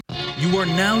You are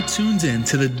now tuned in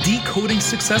to the Decoding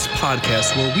Success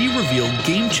podcast, where we reveal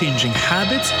game-changing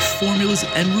habits, formulas,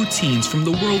 and routines from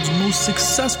the world's most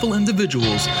successful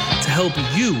individuals to help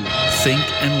you think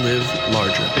and live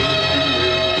larger.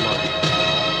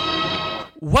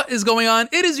 What is going on?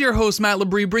 It is your host, Matt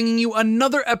Labrie, bringing you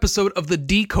another episode of the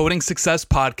Decoding Success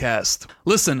podcast.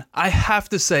 Listen, I have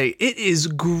to say, it is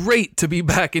great to be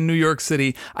back in New York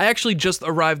City. I actually just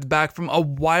arrived back from a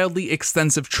wildly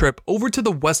extensive trip over to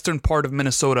the western part of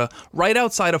Minnesota, right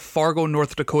outside of Fargo,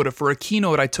 North Dakota, for a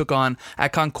keynote I took on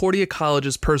at Concordia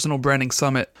College's Personal Branding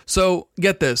Summit. So,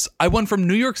 get this, I went from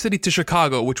New York City to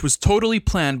Chicago, which was totally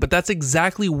planned, but that's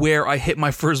exactly where I hit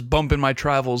my first bump in my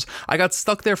travels. I got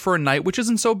stuck there for a night, which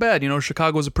isn't so bad. You know,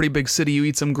 Chicago is a pretty big city. You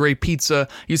eat some great pizza,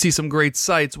 you see some great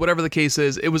sights, whatever the case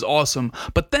is, it was awesome.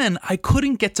 But then I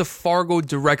couldn't get to Fargo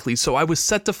directly, so I was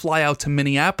set to fly out to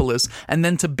Minneapolis and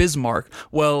then to Bismarck.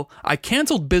 Well, I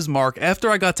canceled Bismarck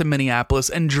after I got to Minneapolis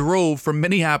and drove from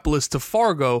Minneapolis to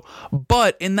Fargo,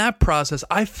 but in that process,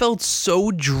 I felt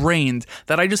so drained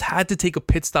that I just had to take a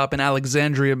pit stop in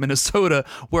Alexandria, Minnesota,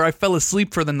 where I fell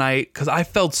asleep for the night because I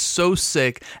felt so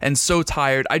sick and so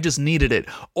tired. I just needed it.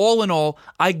 All in all,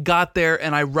 I got there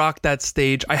and I rocked that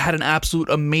stage. I had an absolute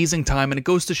amazing time, and it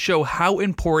goes to show how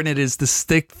important it is to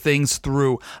stick things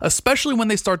through, especially when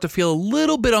they start to feel a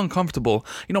little bit uncomfortable.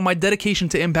 You know, my dedication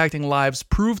to impacting lives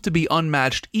proved to be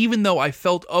unmatched, even though I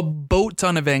felt a boat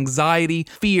ton of anxiety,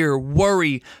 fear,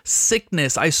 worry,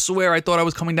 sickness. I swear I thought I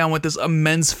was coming down with this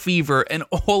immense fever and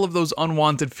all of those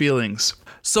unwanted feelings.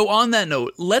 So on that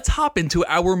note, let's hop into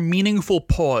our meaningful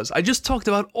pause. I just talked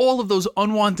about all of those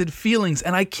unwanted feelings,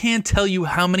 and I can't tell you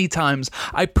how many times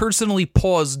I personally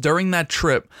paused during that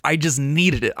trip. I just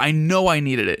needed it. I know I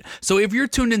needed it. So if you're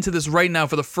tuned into this right now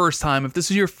for the first time, if this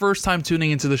is your first time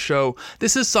tuning into the show,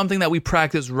 this is something that we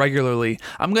practice regularly.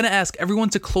 I'm going to ask everyone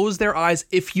to close their eyes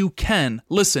if you can.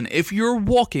 Listen, if you're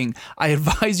walking, I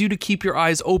advise you to keep your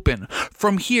eyes open.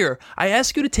 From here, I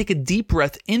ask you to take a deep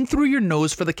breath in through your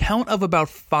nose for the count of about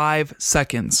 5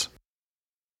 seconds.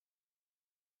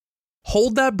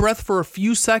 Hold that breath for a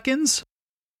few seconds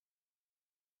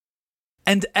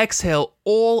and exhale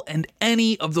all and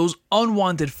any of those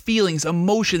unwanted feelings,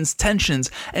 emotions, tensions,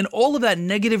 and all of that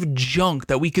negative junk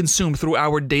that we consume through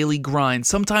our daily grind.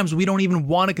 Sometimes we don't even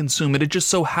want to consume it. It just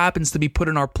so happens to be put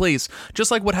in our place,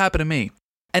 just like what happened to me.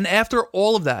 And after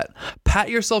all of that, pat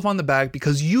yourself on the back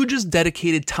because you just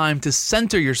dedicated time to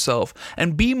center yourself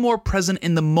and be more present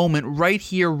in the moment right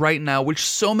here, right now, which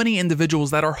so many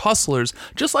individuals that are hustlers,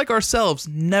 just like ourselves,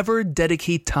 never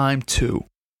dedicate time to.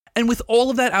 And with all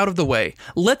of that out of the way,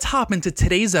 let's hop into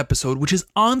today's episode, which is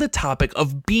on the topic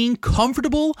of being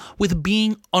comfortable with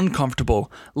being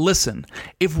uncomfortable. Listen,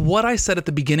 if what I said at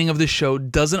the beginning of this show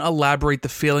doesn't elaborate the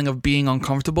feeling of being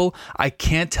uncomfortable, I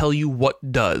can't tell you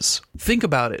what does. Think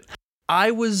about it.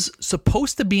 I was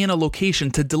supposed to be in a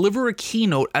location to deliver a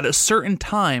keynote at a certain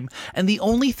time, and the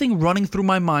only thing running through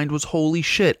my mind was, holy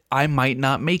shit, I might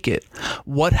not make it.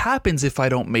 What happens if I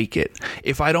don't make it?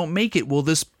 If I don't make it, will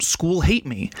this school hate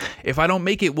me? If I don't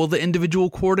make it, will the individual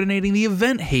coordinating the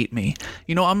event hate me?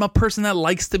 You know, I'm a person that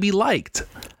likes to be liked.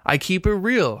 I keep it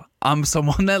real. I'm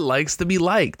someone that likes to be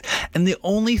liked. And the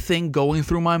only thing going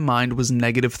through my mind was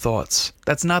negative thoughts.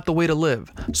 That's not the way to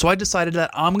live. So I decided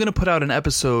that I'm going to put out an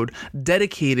episode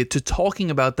dedicated to talking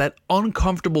about that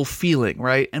uncomfortable feeling,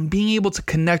 right? And being able to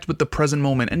connect with the present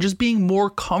moment and just being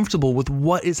more comfortable with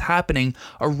what is happening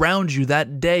around you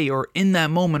that day or in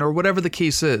that moment or whatever the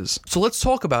case is. So let's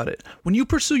talk about it. When you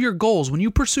pursue your goals, when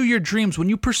you pursue your dreams, when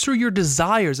you pursue your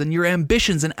desires and your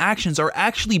ambitions and actions are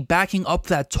actually backing up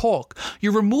that talk,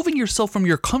 you're removing yourself from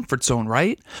your comfort zone,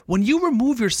 right? When you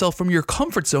remove yourself from your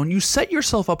comfort zone, you set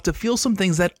yourself up to feel some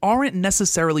things that aren't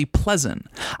necessarily pleasant.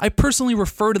 I personally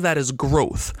refer to that as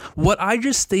growth. What I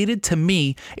just stated to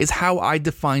me is how I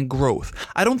define growth.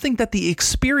 I don't think that the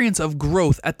experience of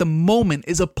growth at the moment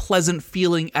is a pleasant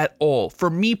feeling at all. For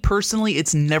me personally,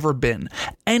 it's never been.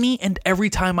 Any and every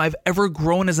time I've ever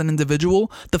grown as an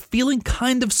individual, the feeling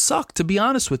kind of sucked, to be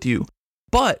honest with you.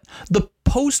 But the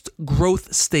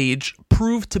post-growth stage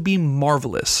proved to be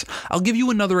marvelous. I'll give you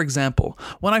another example.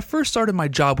 When I first started my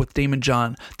job with Daymond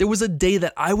John, there was a day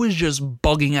that I was just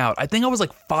bugging out. I think I was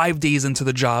like 5 days into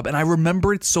the job, and I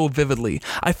remember it so vividly.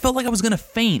 I felt like I was going to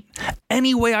faint.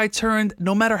 Any way I turned,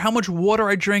 no matter how much water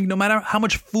I drank, no matter how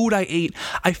much food I ate,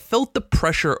 I felt the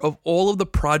pressure of all of the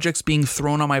projects being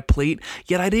thrown on my plate,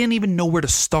 yet I didn't even know where to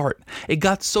start. It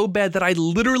got so bad that I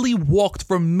literally walked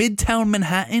from Midtown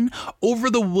Manhattan over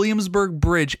the Williamsburg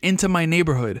Bridge into my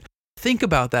neighborhood. Think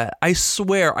about that. I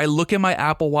swear, I look at my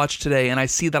Apple Watch today and I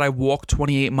see that I walked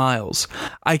 28 miles.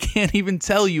 I can't even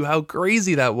tell you how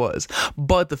crazy that was,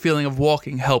 but the feeling of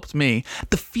walking helped me.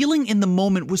 The feeling in the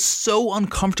moment was so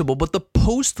uncomfortable, but the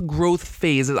post-growth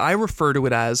phase, as I refer to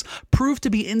it as, proved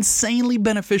to be insanely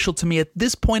beneficial to me at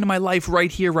this point in my life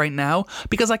right here, right now,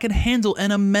 because I can handle an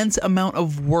immense amount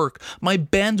of work. My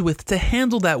bandwidth to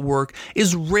handle that work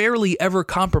is rarely ever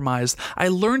compromised. I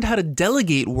learned how to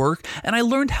delegate work, and I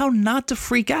learned how not to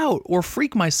freak out or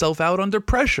freak myself out under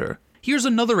pressure. Here's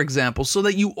another example so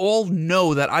that you all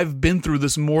know that I've been through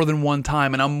this more than one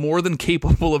time and I'm more than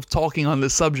capable of talking on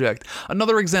this subject.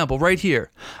 Another example right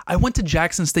here. I went to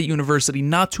Jackson State University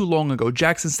not too long ago.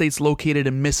 Jackson State's located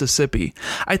in Mississippi.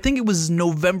 I think it was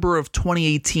November of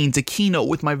 2018 to keynote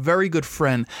with my very good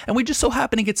friend, and we just so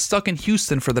happened to get stuck in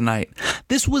Houston for the night.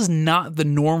 This was not the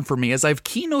norm for me, as I've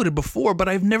keynoted before, but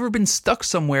I've never been stuck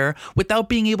somewhere without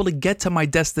being able to get to my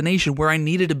destination where I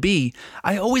needed to be.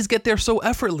 I always get there so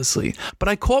effortlessly. But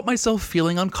I caught myself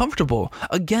feeling uncomfortable.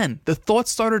 Again, the thoughts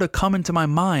started to come into my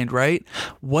mind, right?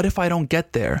 What if I don't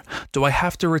get there? Do I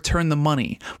have to return the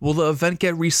money? Will the event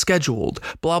get rescheduled?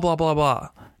 Blah, blah, blah,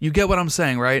 blah. You get what I'm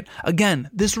saying, right? Again,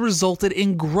 this resulted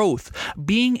in growth.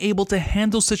 Being able to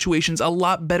handle situations a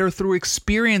lot better through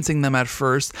experiencing them at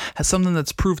first has something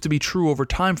that's proved to be true over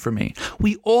time for me.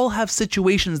 We all have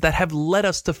situations that have led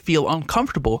us to feel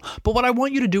uncomfortable, but what I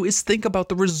want you to do is think about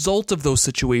the result of those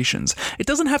situations. It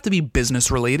doesn't have to be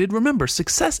business related. Remember,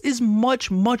 success is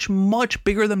much, much, much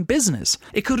bigger than business.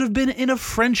 It could have been in a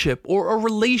friendship or a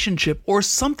relationship or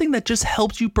something that just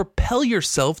helps you propel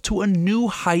yourself to a new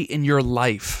height in your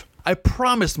life. I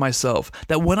promised myself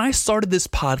that when I started this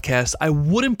podcast, I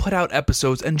wouldn't put out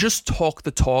episodes and just talk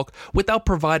the talk without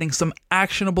providing some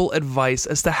actionable advice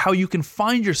as to how you can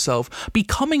find yourself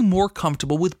becoming more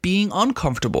comfortable with being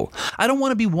uncomfortable. I don't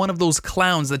want to be one of those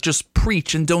clowns that just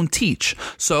preach and don't teach.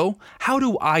 So, how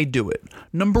do I do it?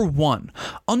 Number 1,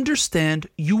 understand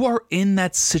you are in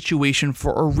that situation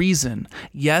for a reason.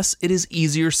 Yes, it is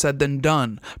easier said than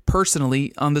done.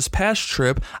 Personally, on this past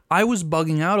trip, I was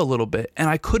bugging out a little bit and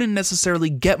I couldn't necessarily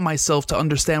get myself to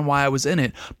understand why I was in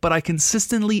it, but I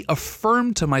consistently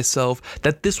affirmed to myself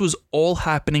that this was all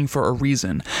happening for a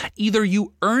reason. Either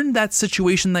you earned that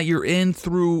situation that you're in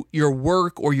through your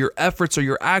work or your efforts or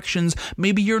your actions.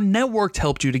 Maybe your network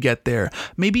helped you to get there.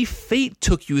 Maybe fate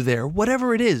took you there.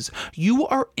 Whatever it is, you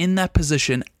are in that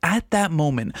position at that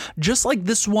moment, just like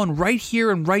this one right here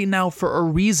and right now for a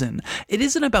reason. It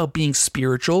isn't about being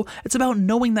spiritual. It's about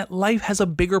knowing that life has a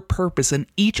bigger purpose and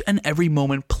each and every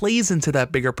moment plays into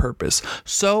that bigger purpose.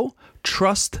 So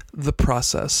trust the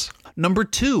process. Number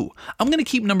 2, I'm going to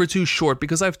keep number 2 short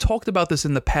because I've talked about this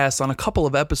in the past on a couple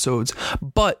of episodes,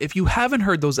 but if you haven't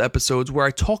heard those episodes where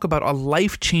I talk about a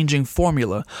life-changing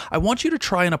formula, I want you to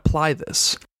try and apply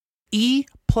this. E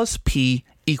plus P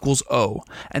equals O,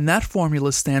 and that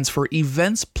formula stands for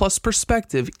events plus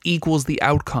perspective equals the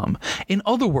outcome. In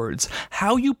other words,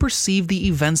 how you perceive the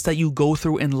events that you go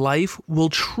through in life will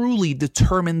truly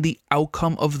determine the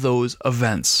outcome of those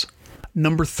events.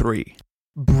 Number 3,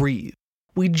 breathe.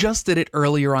 We just did it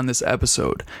earlier on this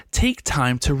episode. Take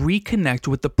time to reconnect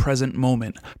with the present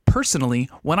moment. Personally,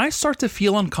 when I start to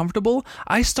feel uncomfortable,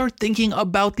 I start thinking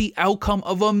about the outcome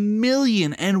of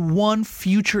 1,000,001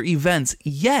 future events.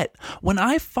 Yet, when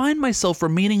I find myself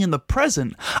remaining in the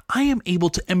present, I am able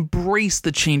to embrace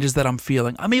the changes that I'm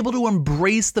feeling. I'm able to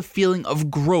embrace the feeling of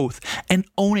growth and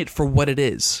own it for what it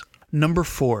is. Number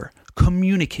 4,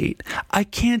 communicate. I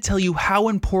can't tell you how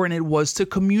important it was to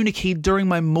communicate during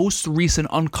my most recent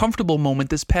uncomfortable moment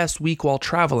this past week while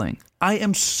traveling. I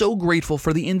am so grateful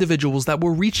for the individuals that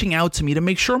were reaching out to me to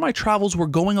make sure my travels were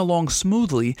going along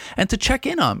smoothly and to check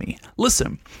in on me.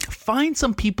 Listen, find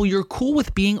some people you're cool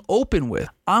with being open with.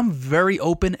 I'm very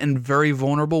open and very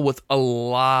vulnerable with a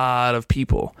lot of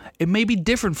people. It may be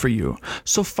different for you.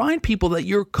 So find people that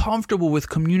you're comfortable with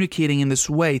communicating in this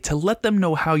way to let them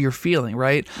know how you're feeling,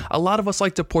 right? A lot of us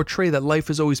like to portray that life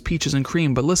is always peaches and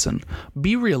cream, but listen,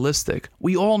 be realistic.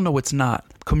 We all know it's not.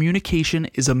 Communication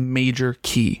is a major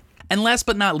key. And last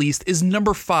but not least is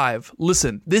number 5.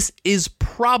 Listen, this is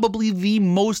probably the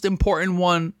most important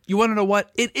one. You want to know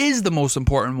what? It is the most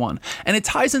important one. And it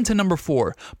ties into number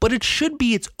 4, but it should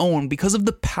be its own because of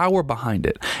the power behind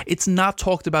it. It's not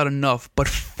talked about enough, but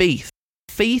faith.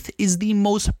 Faith is the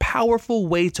most powerful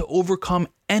way to overcome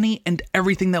any and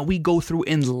everything that we go through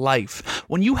in life.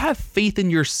 When you have faith in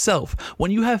yourself,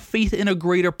 when you have faith in a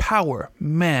greater power,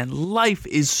 man, life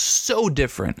is so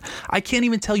different. I can't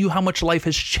even tell you how much life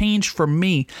has changed for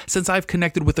me since I've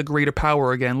connected with a greater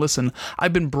power again. Listen,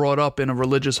 I've been brought up in a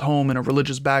religious home, in a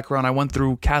religious background. I went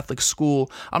through Catholic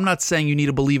school. I'm not saying you need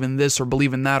to believe in this or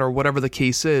believe in that or whatever the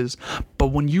case is, but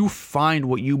when you find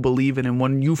what you believe in and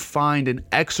when you find and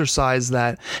exercise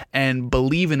that and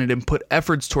believe in it and put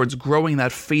efforts towards growing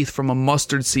that faith from a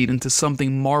mustard seed into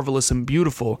something marvelous and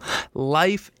beautiful,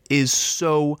 life is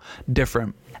so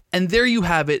different. And there you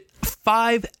have it,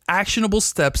 5 actionable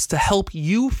steps to help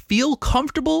you feel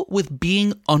comfortable with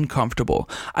being uncomfortable.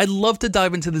 I'd love to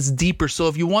dive into this deeper, so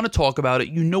if you want to talk about it,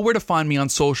 you know where to find me on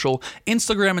social,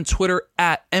 Instagram and Twitter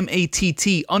at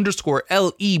MATT_LEBRIS.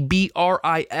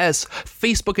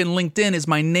 Facebook and LinkedIn is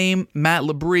my name, Matt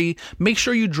Labrie. Make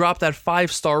sure you drop that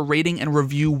 5-star rating and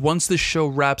review once this show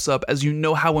wraps up, as you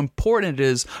know how important it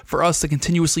is for us to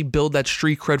continuously build that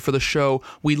street cred for the show.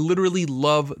 We literally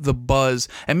love the buzz.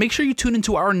 And make sure you tune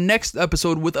into our next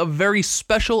episode with a very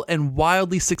special and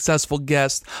wildly successful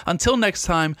guest. Until next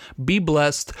time, be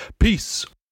blessed. Peace.